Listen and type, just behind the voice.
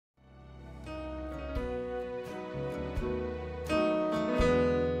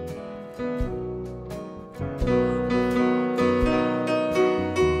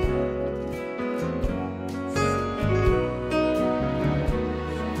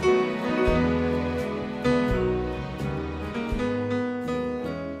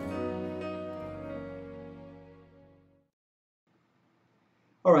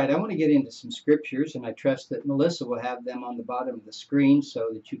I want to get into some scriptures, and I trust that Melissa will have them on the bottom of the screen so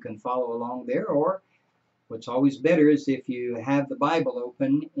that you can follow along there, or what's always better is if you have the Bible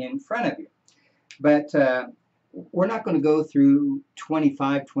open in front of you. But we're not going to go through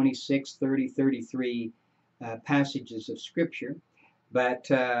 25, 26, 30, 33 passages of Scripture,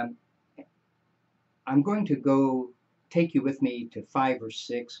 but I'm going to take you with me to 5 or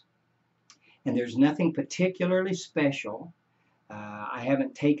 6, and there's nothing particularly special. I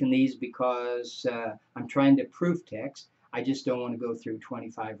haven't taken these because I'm trying to proof text. I just don't want to go through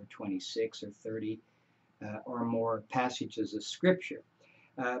 25 or 26 or 30 or more passages of Scripture.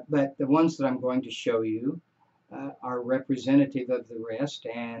 But the ones that I'm going to show you are representative of the rest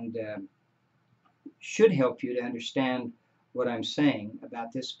and should help you to understand what I'm saying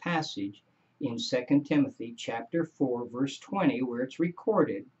about this passage in 2 Timothy chapter 4, verse 20, where it's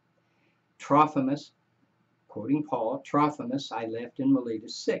recorded, Trophimus, quoting Paul, Trophimus I left in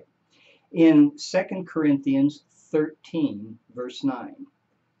Miletus sick. In 2 Corinthians 13, verse 9,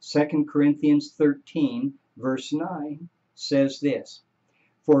 2 Corinthians 13, verse 9 says this,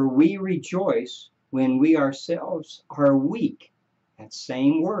 for we rejoice when we ourselves are weak. That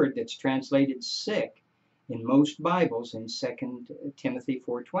same word that's translated sick in most Bibles in 2 Timothy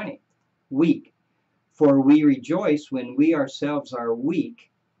 4:20. Weak. For we rejoice when we ourselves are weak,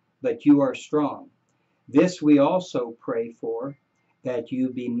 but you are strong. This we also pray for, that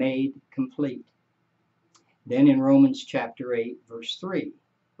you be made complete. Then in Romans chapter 8, verse 3.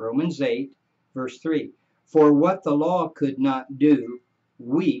 Romans 8, verse 3. For what the law could not do,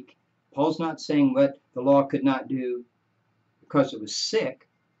 weak. Paul's not saying what the law could not do because it was sick.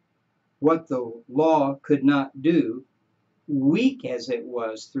 What the law could not do, weak as it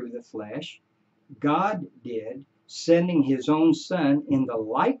was through the flesh, God did, sending his own Son in the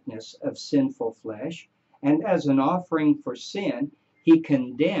likeness of sinful flesh, and as an offering for sin, he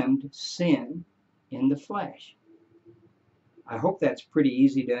condemned sin in the flesh. I hope that's pretty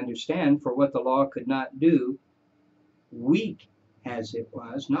easy to understand. For what the law could not do, weak as it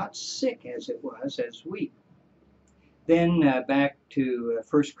was, not sick as it was, as weak. Then back to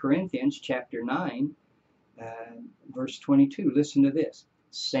 1 Corinthians chapter 9, verse 22. Listen to this.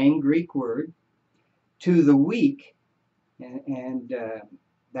 Same Greek word. To the weak, and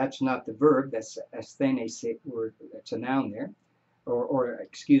that's not the verb, that's asthenes word, that's a noun there, or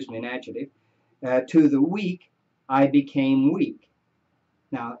excuse me, an adjective. To the weak, I became weak.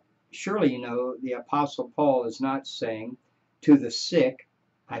 Now, surely you know the Apostle Paul is not saying, to the sick,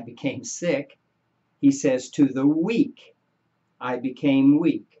 I became sick. He says, to the weak, I became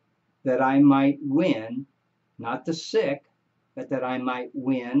weak, that I might win, not the sick, but that I might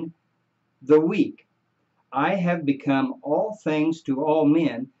win the weak. I have become all things to all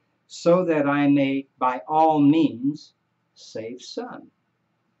men, so that I may by all means save some.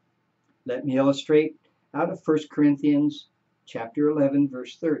 Let me illustrate out of 1 Corinthians chapter 11,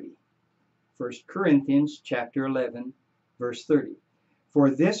 verse 30. 1 Corinthians chapter 11, verse 30. For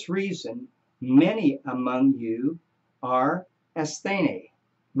this reason, many among you are asthene.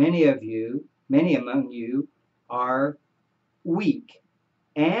 Many among you are weak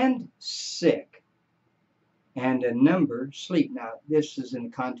and sick, and a number sleep. Now, this is in the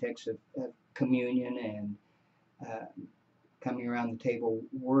context of communion and coming around the table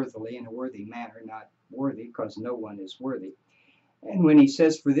worthily, in a worthy manner, not worthy, because no one is worthy. And when he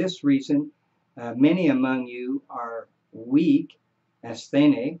says, for this reason, many among you are weak,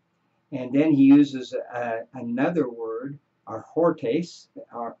 asthene, and then he uses another word, hortes,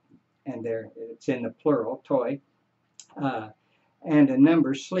 and there it's in the plural, toi, and a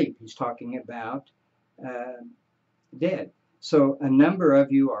number sleep. He's talking about dead. So a number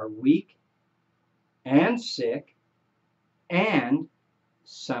of you are weak and sick, and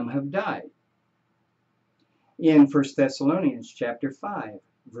some have died. In 1 Thessalonians chapter 5,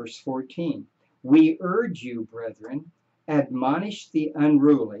 verse 14, we urge you, brethren, admonish the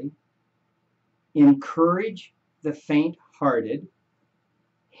unruly, encourage the faint-hearted,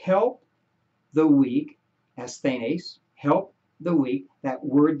 help the weak, asthenes, help the weak, that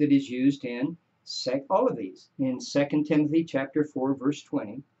word that is used in all of these, in 2 Timothy chapter 4, verse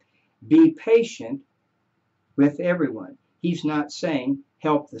 20, be patient with everyone. He's not saying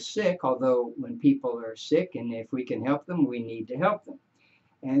help the sick, although when people are sick and if we can help them, we need to help them.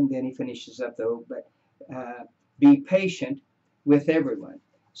 And then he finishes up though, but be patient with everyone.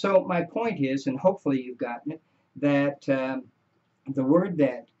 So my point is, and hopefully you've gotten it, that the word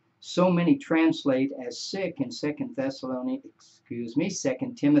that so many translate as sick in 2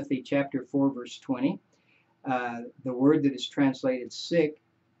 Timothy chapter 4, verse 20, the word that is translated sick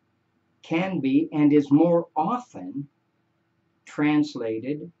can be and is more often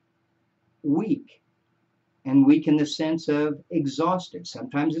translated weak, and weak in the sense of exhausted.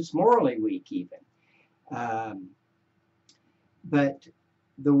 Sometimes it's morally weak even. Um, but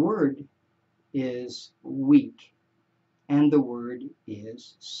the word is weak, and the word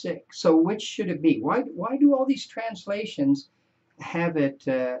is sick. So which should it be? Why do all these translations have it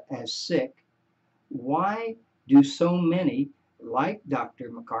as sick? Why do so many, like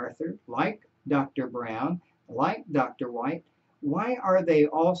Dr. MacArthur, like Dr. Brown, like Dr. White, why are they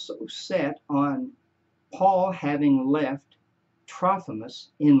also set on Paul having left Trophimus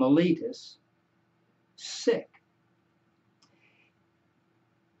in Miletus sick?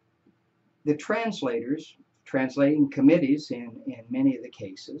 The translators, translating committees in many of the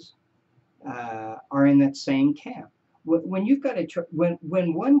cases, are in that same camp. When you've got when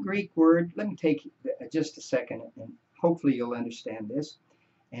one Greek word, let me take just a second, and hopefully you'll understand this.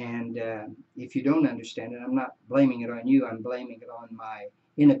 And if you don't understand it, I'm not blaming it on you. I'm blaming it on my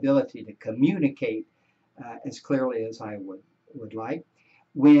inability to communicate as clearly as I would like.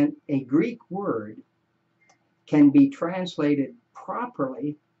 When a Greek word can be translated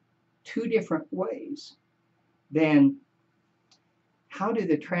properly two different ways, then how do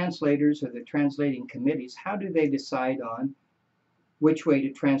the translators or the translating committees, how do they decide on which way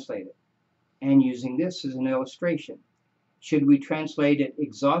to translate it? And using this as an illustration, should we translate it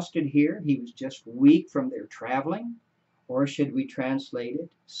exhausted here? He was just weak from their traveling. Or should we translate it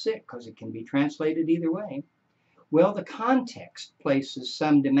sick? Because it can be translated either way. Well, the context places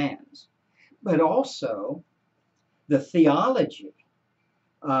some demands, but also the theology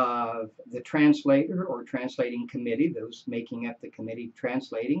of the translator or translating committee, those making up the committee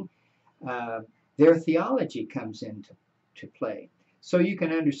translating, their theology comes into play. So you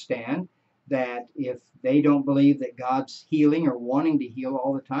can understand that if they don't believe that God's healing or wanting to heal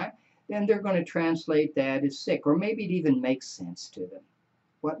all the time, then they're going to translate that as sick, or maybe it even makes sense to them.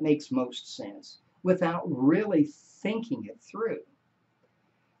 What makes most sense without really thinking it through.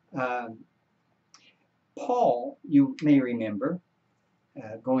 Paul, you may remember,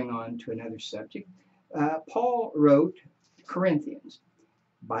 going on to another subject, Paul wrote Corinthians.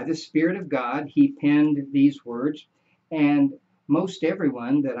 By the Spirit of God, he penned these words, and most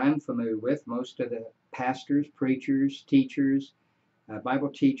everyone that I'm familiar with, most of the pastors, preachers, teachers, Bible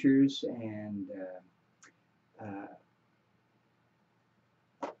teachers, and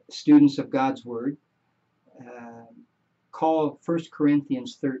students of God's Word, call 1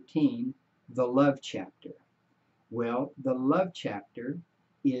 Corinthians 13 the love chapter. Well, the love chapter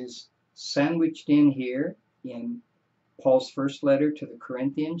is sandwiched in here in Paul's first letter to the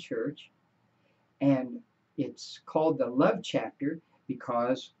Corinthian church, and it's called the love chapter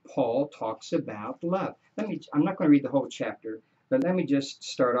because Paul talks about love. I'm not going to read the whole chapter, but let me just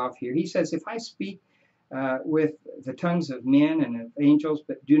start off here. He says, if I speak with the tongues of men and of angels,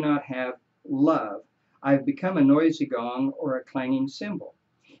 but do not have love, I've become a noisy gong or a clanging cymbal.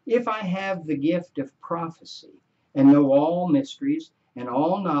 If I have the gift of prophecy and know all mysteries and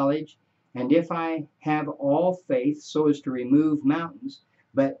all knowledge, and if I have all faith so as to remove mountains,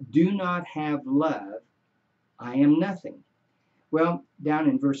 but do not have love, I am nothing. Well, down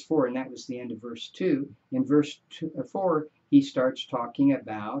in verse 4, and that was the end of verse 2, in verse 4, he starts talking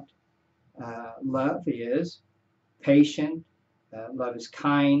about love is patient, love is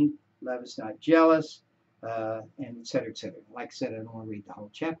kind, love is not jealous, and et cetera, et cetera. Like I said, I don't want to read the whole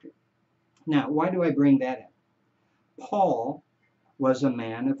chapter. Now, why do I bring that up? Paul was a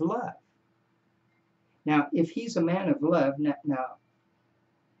man of love. Now, if he's a man of love, now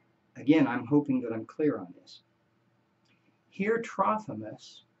again, I'm hoping that I'm clear on this. Here,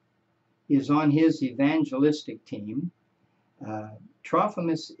 Trophimus is on his evangelistic team.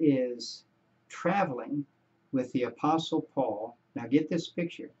 Trophimus is traveling with the Apostle Paul. Now, get this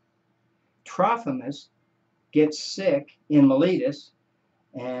picture. Trophimus gets sick in Miletus,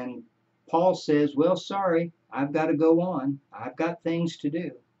 and Paul says, well, sorry, I've got to go on. I've got things to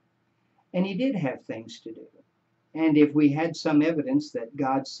do. And he did have things to do. And if we had some evidence that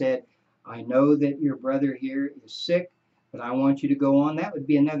God said, I know that your brother here is sick, but I want you to go on, that would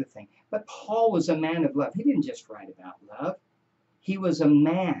be another thing. But Paul was a man of love. He didn't just write about love. He was a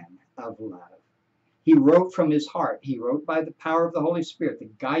man of love. He wrote from his heart. He wrote by the power of the Holy Spirit, the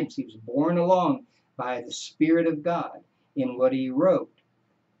guidance. He was borne along by the Spirit of God in what he wrote.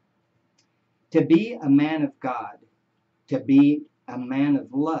 To be a man of God, to be a man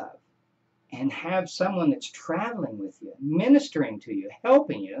of love, and have someone that's traveling with you, ministering to you,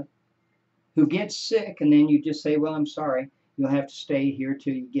 helping you, who gets sick, and then you just say, well, I'm sorry, you'll have to stay here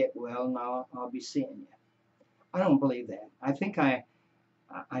till you get well, and I'll be seeing you. I don't believe that. I think I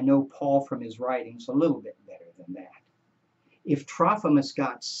know Paul from his writings a little bit better than that. If Trophimus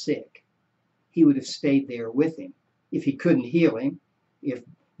got sick, he would have stayed there with him. If he couldn't heal him, if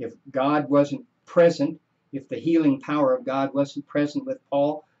God wasn't present, if the healing power of God wasn't present with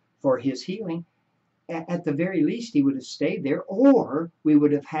Paul for his healing, at the very least he would have stayed there, or we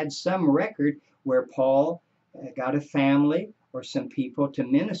would have had some record where Paul got a family or some people to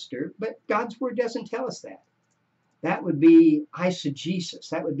minister, but God's word doesn't tell us that. That would be eisegesis.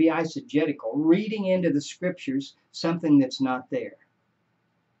 That would be eisegetical, reading into the scriptures something that's not there.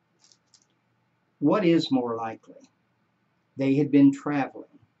 What is more likely? They had been traveling.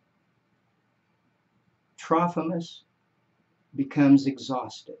 Trophimus becomes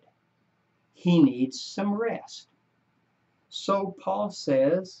exhausted. He needs some rest. So Paul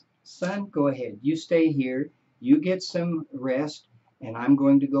says, son, go ahead. You stay here. You get some rest, and I'm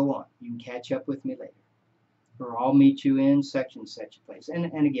going to go on. You can catch up with me later. Or I'll meet you in such and such a place.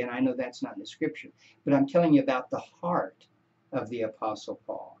 And again, I know that's not in the scripture, but I'm telling you about the heart of the Apostle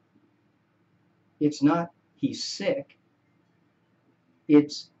Paul. It's not he's sick.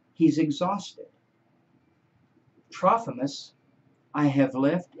 It's he's exhausted. Trophimus I have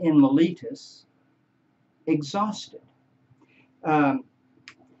left in Miletus exhausted.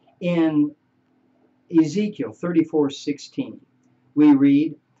 In Ezekiel 34:16, we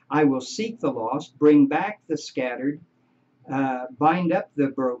read, I will seek the lost, bring back the scattered, bind up the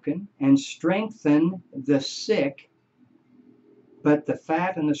broken, and strengthen the sick. But the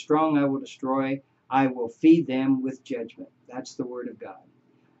fat and the strong I will destroy. I will feed them with judgment. That's the word of God.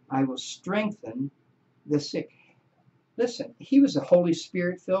 I will strengthen the sick. Listen, he was a Holy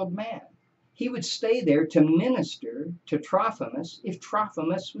Spirit-filled man. He would stay there to minister to Trophimus if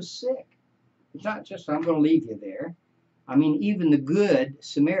Trophimus was sick. It's not just, I'm going to leave you there. I mean, even the good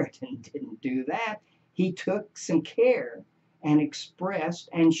Samaritan didn't do that. He took some care and expressed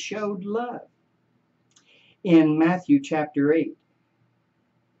and showed love. In Matthew chapter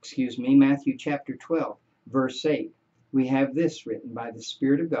 12, verse 8, we have this written by the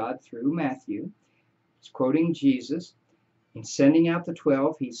Spirit of God through Matthew. He's quoting Jesus. In sending out the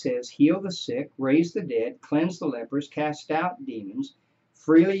 12, he says, heal the sick, raise the dead, cleanse the lepers, cast out demons.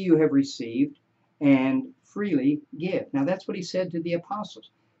 Freely you have received, and freely give. Now that's what he said to the apostles.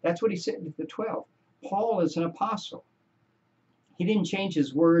 That's what he said to the 12. Paul is an apostle. He didn't change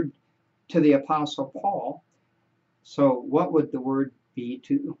his word to the apostle Paul. So what would the word be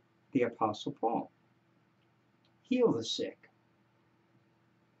to the apostle Paul? Heal the sick.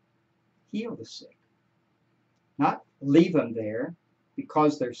 Heal the sick. Not leave them there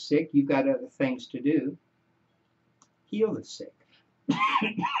because they're sick. You've got other things to do. Heal the sick.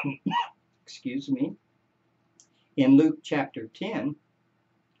 Excuse me. In Luke chapter 10,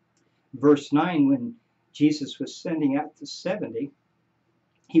 verse 9, when Jesus was sending out the 70,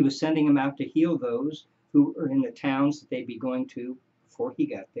 he was sending them out to heal those who were in the towns that they'd be going to before he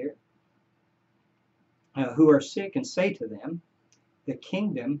got there, who are sick, and say to them, the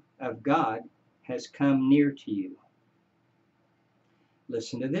kingdom of God has come near to you.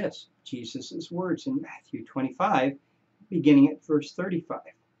 Listen to this, Jesus' words in Matthew 25, beginning at verse 35.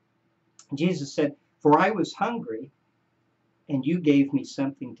 Jesus said, for I was hungry, and you gave me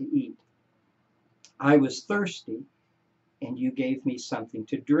something to eat. I was thirsty, and you gave me something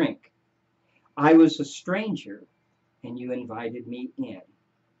to drink. I was a stranger, and you invited me in.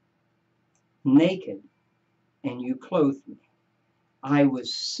 Naked, and you clothed me. I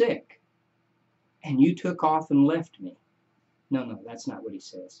was sick, and you took off and left me. No, that's not what he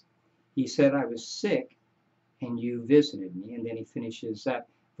says. He said, I was sick, and you visited me. And then he finishes up,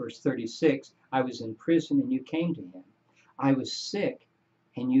 verse 36, I was in prison, and you came to him. I was sick,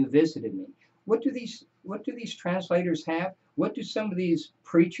 and you visited me. What do these translators have? What do some of these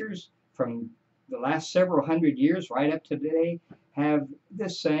preachers from the last several hundred years right up to today have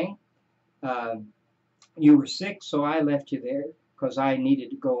this saying? You were sick, so I left you there because I needed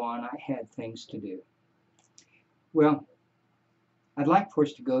to go on. I had things to do. Well, I'd like for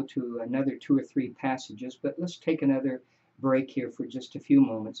us to go to another 2 or 3 passages, but let's take another break here for just a few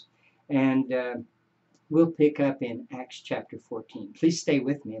moments, and we'll pick up in Acts chapter 14. Please stay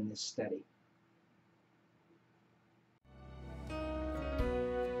with me in this study.